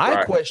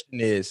 My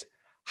question is,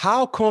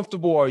 how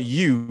comfortable are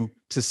you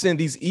to send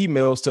these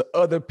emails to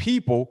other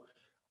people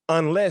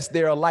unless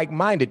they're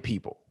like-minded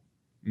people?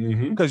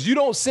 Because you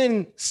don't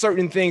send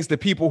certain things to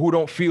people who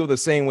don't feel the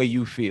same way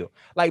you feel.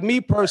 Like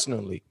me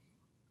personally,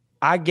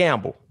 I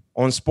gamble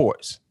on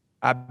sports.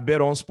 I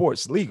bet on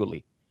sports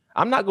legally.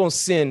 I'm not going to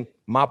send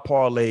my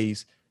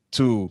parlays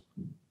to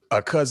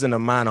a cousin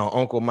of mine or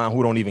uncle of mine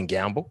who don't even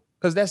gamble,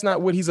 because that's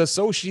not what he's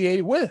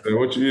associated with.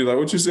 What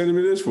you sending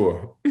me this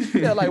for?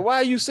 Yeah, like, why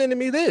are you sending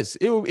me this?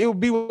 It would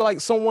be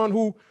like someone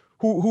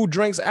who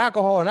drinks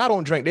alcohol and I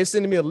don't drink. They're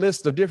sending me a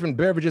list of different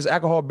beverages,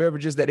 alcohol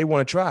beverages that they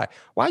want to try.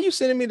 Why are you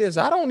sending me this?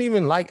 I don't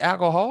even like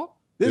alcohol.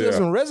 This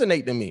doesn't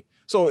resonate to me.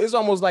 So it's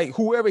almost like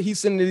whoever he's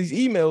sending these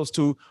emails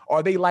to,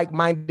 are they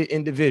like-minded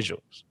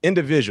individuals? And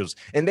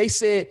he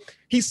said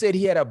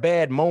he had a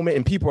bad moment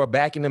and people are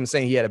backing him and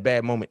saying he had a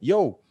bad moment.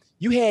 Yo,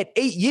 you had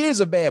 8 years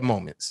of bad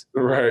moments.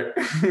 Right.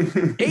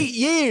 8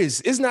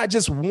 years. It's not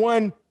just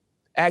one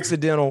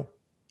accidental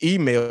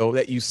email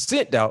that you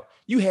sent out.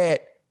 You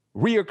had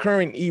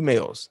reoccurring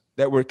emails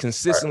that were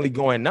consistently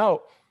going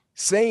out,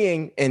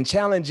 saying and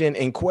challenging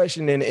and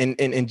questioning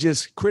and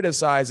just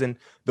criticizing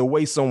the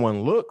way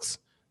someone looks,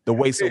 the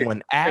way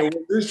someone acts. And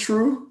was this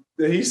true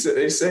that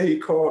they say he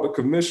called the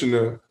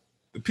commissioner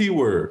the P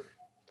word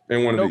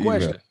in one of the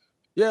emails?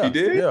 Yeah, he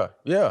did.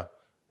 Yeah.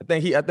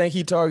 I think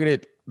he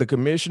targeted the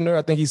commissioner.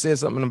 I think he said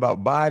something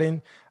about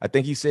Biden. I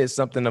think he said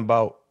something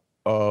about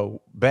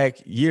back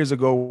years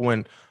ago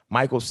when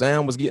Michael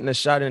Sam was getting a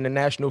shot in the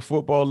National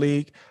Football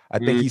League. I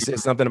think he said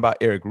something about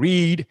Eric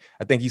Reed.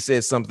 I think he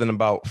said something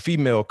about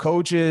female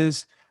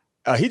coaches.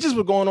 He just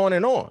was going on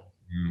and on.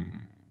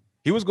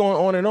 He was going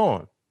on and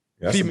on.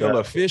 That's female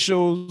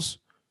officials.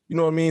 You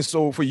know what I mean?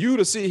 So for you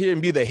to sit here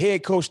and be the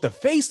head coach, the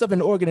face of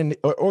an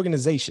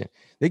organization,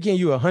 they're giving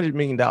you $100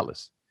 million.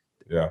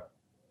 Yeah.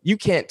 You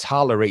can't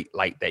tolerate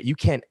like that. You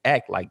can't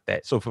act like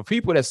that. So for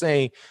people that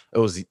saying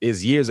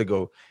is years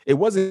ago, it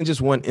wasn't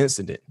just one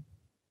incident.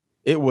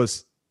 It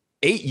was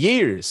 8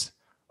 years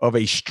of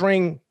a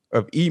string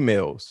of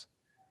emails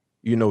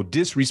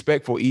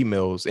disrespectful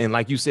emails. And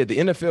like you said, the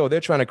NFL, they're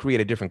trying to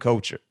create a different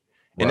culture.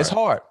 And It's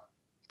hard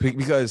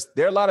because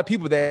there are a lot of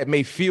people that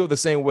may feel the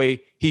same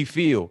way he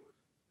feel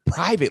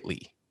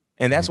privately.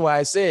 And that's why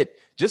I said,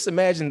 just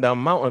imagine the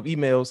amount of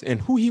emails and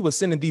who he was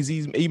sending these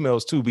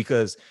emails to,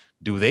 because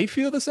do they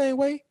feel the same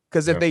way?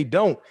 Because if they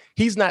don't,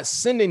 he's not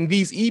sending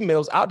these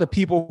emails out to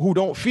people who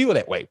don't feel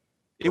that way.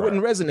 It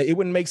wouldn't resonate. It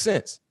wouldn't make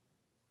sense.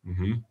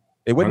 Mm-hmm.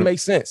 It wouldn't make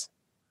sense.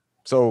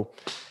 So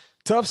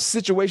tough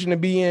situation to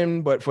be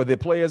in, but for the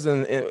players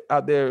and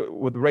out there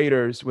with the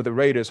Raiders,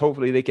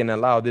 hopefully they can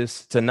allow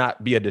this to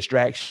not be a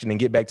distraction and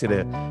get back to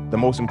the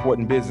most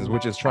important business,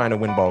 which is trying to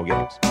win ball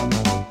games.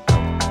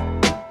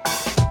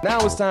 Now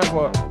it's time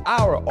for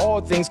our All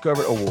Things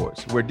Covered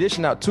Awards. We're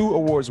dishing out 2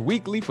 awards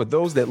weekly for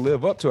those that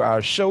live up to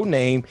our show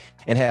name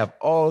and have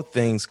all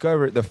things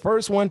covered. The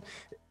first one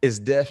is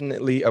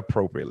definitely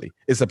appropriate.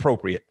 It's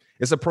appropriate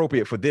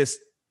for this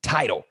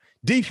title.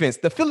 Defense,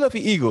 the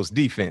Philadelphia Eagles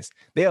defense.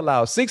 They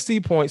allowed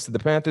 16 points to the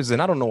Panthers,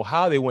 and I don't know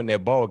how they won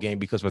that ball game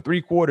because for 3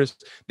 quarters,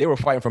 they were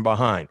fighting from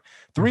behind.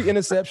 3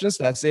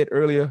 interceptions, I said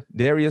earlier.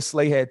 Darius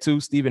Slay had 2.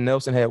 Steven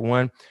Nelson had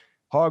 1.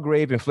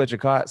 Hargrave and Fletcher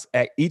Cox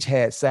each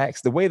had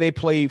sacks. The way they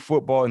played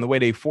football and the way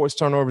they forced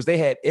turnovers, they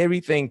had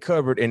everything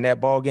covered in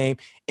that ball game,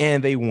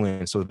 and they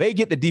win. So they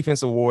get the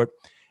defense award.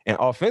 And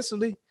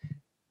offensively,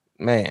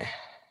 man,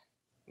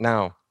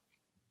 now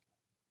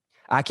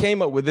I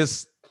came up with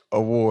this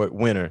award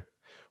winner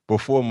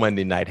before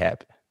Monday night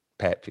happened,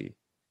 Pat P.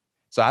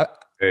 So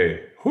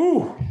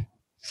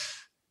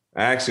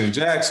Action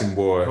Jackson,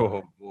 boy.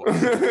 Oh, boy.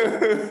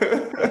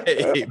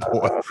 Hey,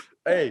 boy.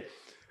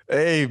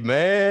 Hey,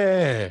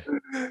 man.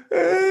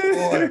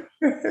 Boy.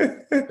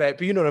 Pat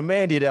P, the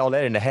man did all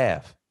that in the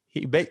half.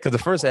 Because the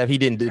first half, he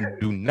didn't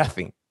do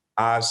nothing.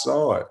 I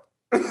saw it.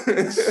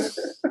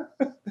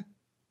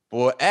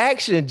 Boy,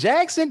 Action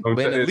Jackson.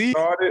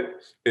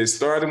 It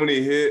started when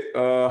he hit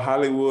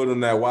Hollywood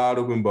on that wide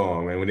open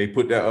ball, man. When they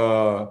put that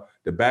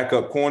the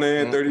backup corner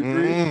in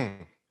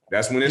 33,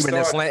 that's when it started.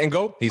 That slant and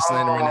go? He's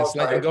slanting that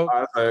slant and go?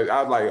 I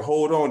was like,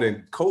 hold on.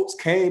 Then Colts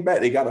came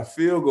back. They got a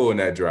field goal in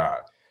that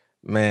drive.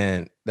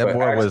 Man, that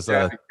boy was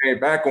came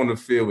back on the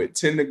field with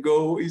 10 to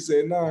go. He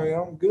said, "No,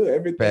 I'm good.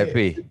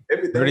 Everything."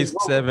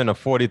 37 of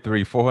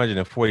 43,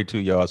 442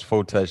 yards,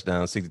 4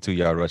 touchdowns,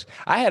 62-yard rush.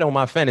 I had on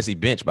my fantasy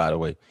bench, by the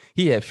way.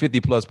 He had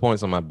 50+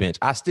 points on my bench.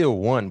 I still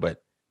won,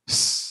 but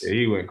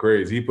he went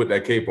crazy. He put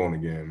that cape on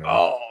again, man.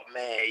 Oh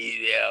man,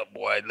 yeah,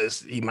 boy.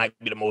 Listen, he might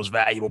be the most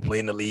valuable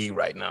player in the league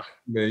right now.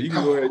 Man, you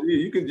can go ahead.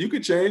 You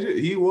can change it.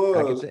 He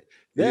was.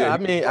 I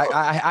mean,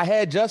 I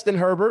had Justin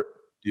Herbert.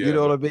 Yeah, you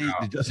know what I mean?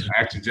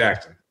 Action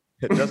Jackson.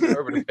 Justin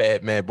Herbert is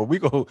bad, man. But we're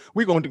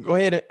going to go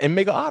ahead and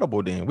make an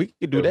audible then. We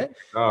can do that.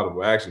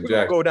 Audible, Action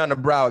Jackson. Go down to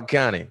Broward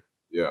County.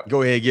 Yeah.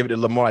 Go ahead and give it to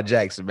Lamar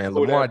Jackson, man.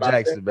 Lamar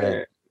Jackson,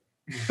 man.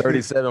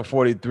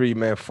 37-43,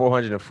 man.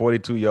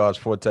 442 yards,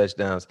 4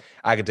 touchdowns.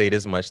 I can tell you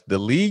this much. The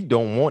league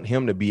don't want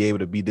him to be able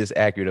to be this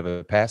accurate of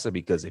a passer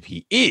because if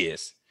he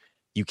is,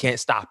 you can't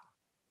stop him.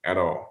 At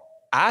all.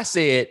 I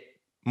said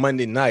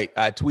Monday night,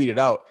 I tweeted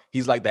out,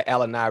 he's like the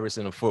Allen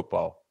Iverson of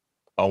football.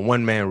 A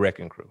one-man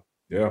wrecking crew.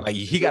 Yeah. Like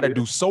he got to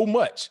do so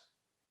much,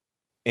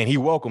 and he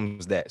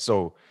welcomes that.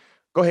 So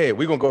go ahead.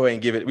 We're going to go ahead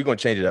and give it. We're going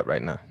to change it up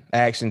right now.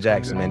 Action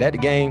Jackson, man. That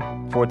game,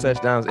 4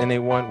 touchdowns, and they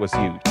won was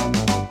huge.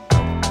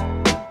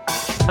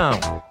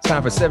 Now, it's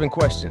time for 7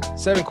 questions.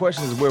 7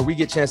 questions is where we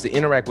get a chance to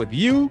interact with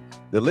you,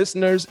 the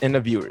listeners, and the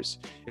viewers.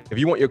 If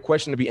you want your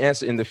question to be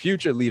answered in the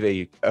future,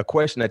 leave a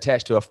question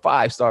attached to a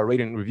 5-star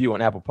rating review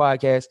on Apple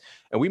Podcasts,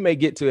 and we may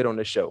get to it on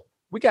the show.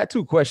 We got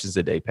 2 questions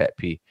today, Pat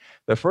P.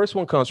 The first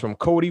one comes from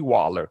Cody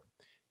Waller.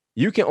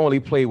 You can only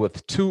play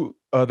with 2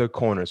 other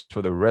corners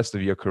for the rest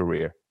of your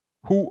career.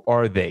 Who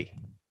are they?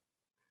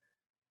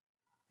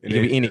 It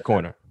can be any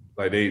corner.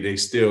 Like they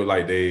still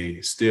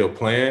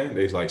playing?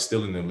 They like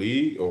still in the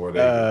league, or are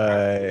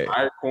they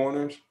higher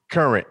corners?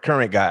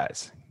 Current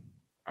guys.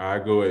 I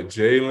go at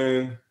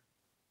Jalen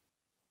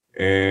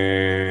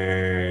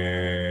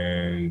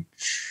and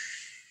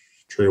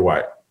Trey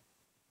White.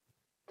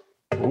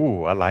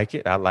 Ooh, I like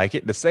it.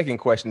 The second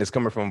question is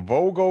coming from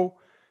Vogel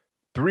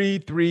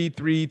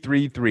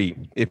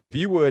 33333. If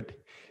you would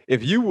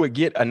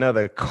get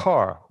another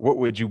car, what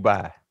would you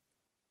buy?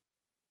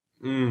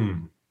 If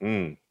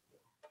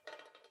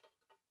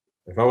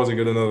I was to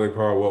get another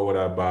car, what would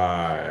I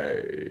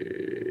buy?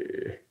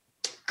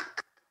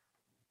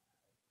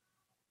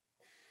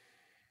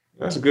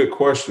 That's a good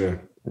question.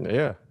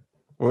 Yeah.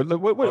 Well,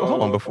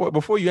 hold on.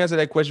 Before you answer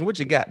that question, what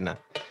you got now?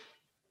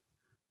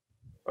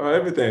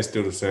 Everything's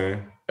still the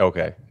same.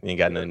 Okay. You ain't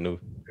got nothing new.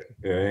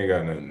 Yeah, I ain't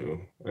got nothing new.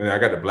 And I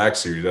got the Black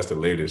Series. That's the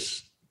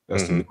latest.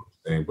 That's the newest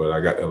thing, but I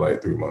got that like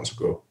 3 months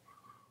ago.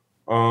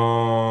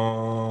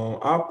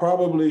 I'll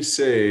probably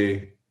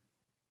say,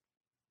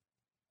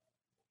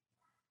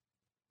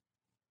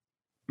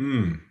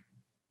 man,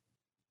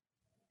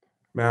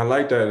 I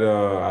like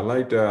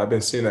that. I've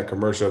been seeing that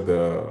commercial of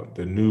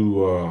the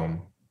new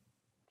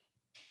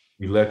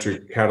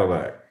electric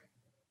Cadillac.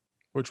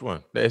 Which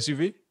one? The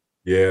SUV?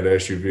 Yeah, the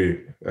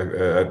SUV.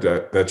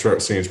 That truck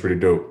seems pretty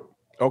dope.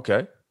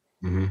 Okay.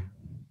 Mm-hmm.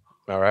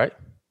 All right.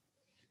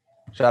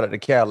 Shout out to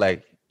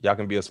Cadillac. Y'all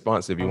can be a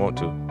sponsor if you want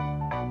to.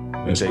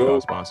 Let's take go.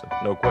 our sponsor.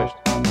 No question.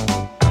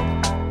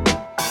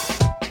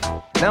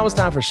 Now it's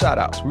time for shout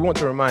outs. We want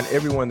to remind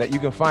everyone that you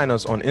can find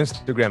us on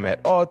Instagram at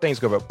All Things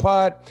Covered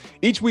Pod.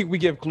 Each week we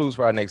give clues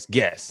for our next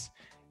guest.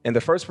 And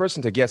the first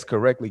person to guess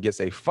correctly gets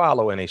a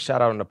follow and a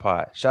shout out on the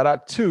pod. Shout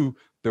out to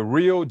the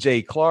real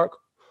Jay Clark,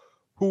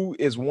 who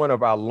is one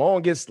of our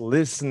longest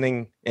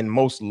listening and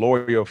most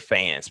loyal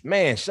fans.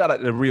 Man, shout out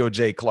to the real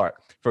Jay Clark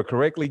for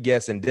correctly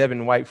guessing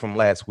Devin White from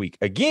last week.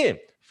 Again,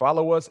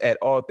 follow us at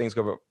All Things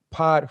Covered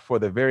Pod for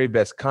the very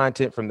best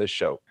content from the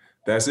show.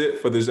 That's it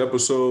for this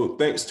episode.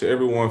 Thanks to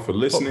everyone for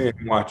listening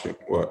and watching.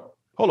 What?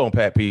 Hold on,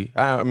 Pat P.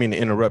 I don't mean to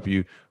interrupt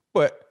you,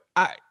 but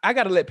I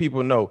got to let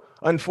people know.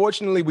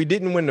 Unfortunately, we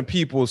didn't win the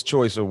People's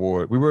Choice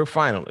Award. We were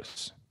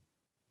finalists.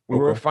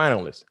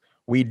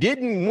 We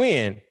didn't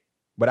win,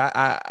 but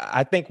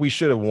I think we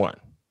should have won.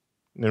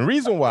 And the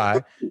reason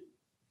why,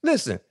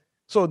 listen.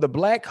 So the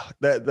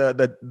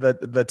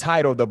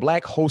title, the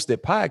Black Hosted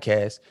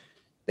Podcast,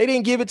 they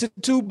didn't give it to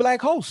 2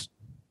 black hosts.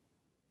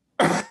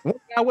 One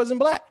guy wasn't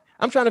black.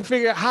 I'm trying to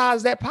figure out how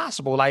is that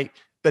possible. Like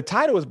the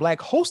title is Black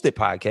Hosted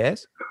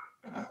Podcast,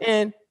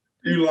 and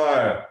you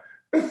lied.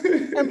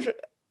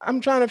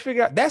 I'm trying to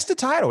figure out. That's the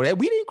title. That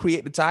we didn't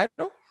create the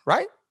title,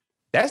 right?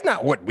 That's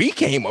not what we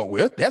came up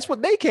with. That's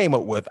what they came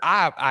up with.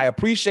 I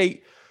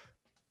appreciate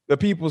the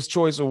People's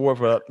Choice Award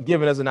for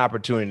giving us an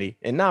opportunity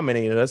and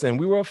nominating us, and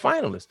we were a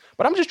finalist.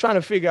 But I'm just trying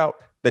to figure out.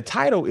 The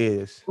title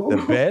is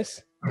the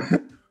best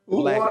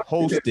Black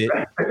hosted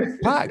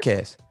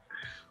podcast.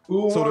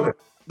 So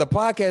the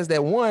podcast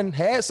that won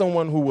had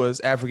someone who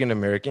was African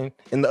American,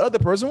 and the other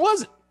person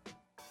wasn't.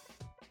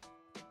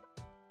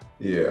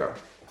 Yeah.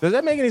 Does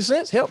that make any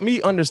sense? Help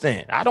me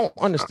understand. I don't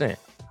understand.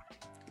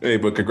 Hey,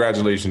 but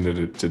congratulations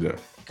to them.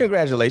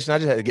 Congratulations. I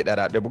just had to get that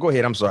out there. But go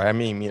ahead. I'm sorry. I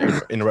mean,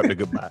 interrupt the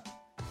goodbye.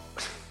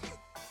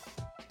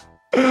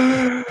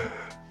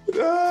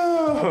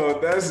 Oh,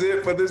 that's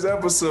it for this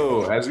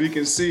episode. As we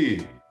can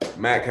see,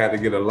 Mac had to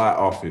get a lot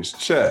off his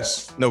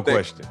chest. No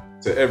question.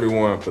 To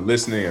everyone for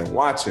listening and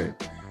watching.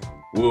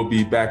 We'll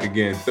be back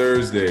again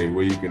Thursday,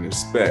 where you can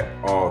expect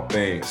all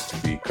things to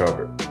be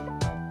covered.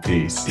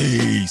 Peace.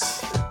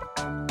 Peace.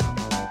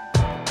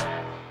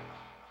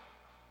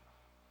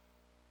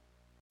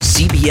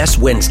 CBS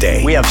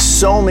Wednesday. We have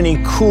so many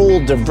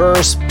cool,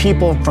 diverse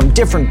people from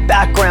different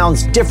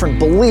backgrounds, different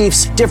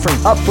beliefs, different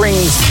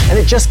upbringings, and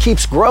it just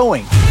keeps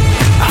growing.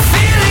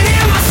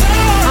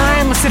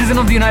 I'm a citizen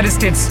of the United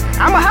States.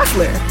 I'm a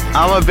hustler.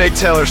 I'm a big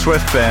Taylor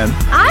Swift fan.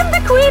 I'm the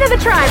queen of the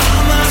tribe.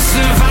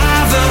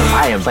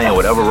 I am playing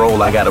whatever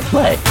role I gotta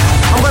play.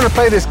 I'm gonna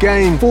play this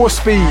game full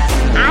speed.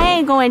 I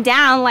ain't going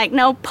down like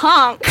no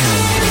punk.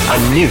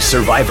 A new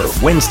Survivor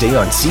Wednesday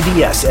on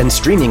CBS and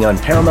streaming on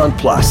Paramount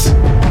Plus.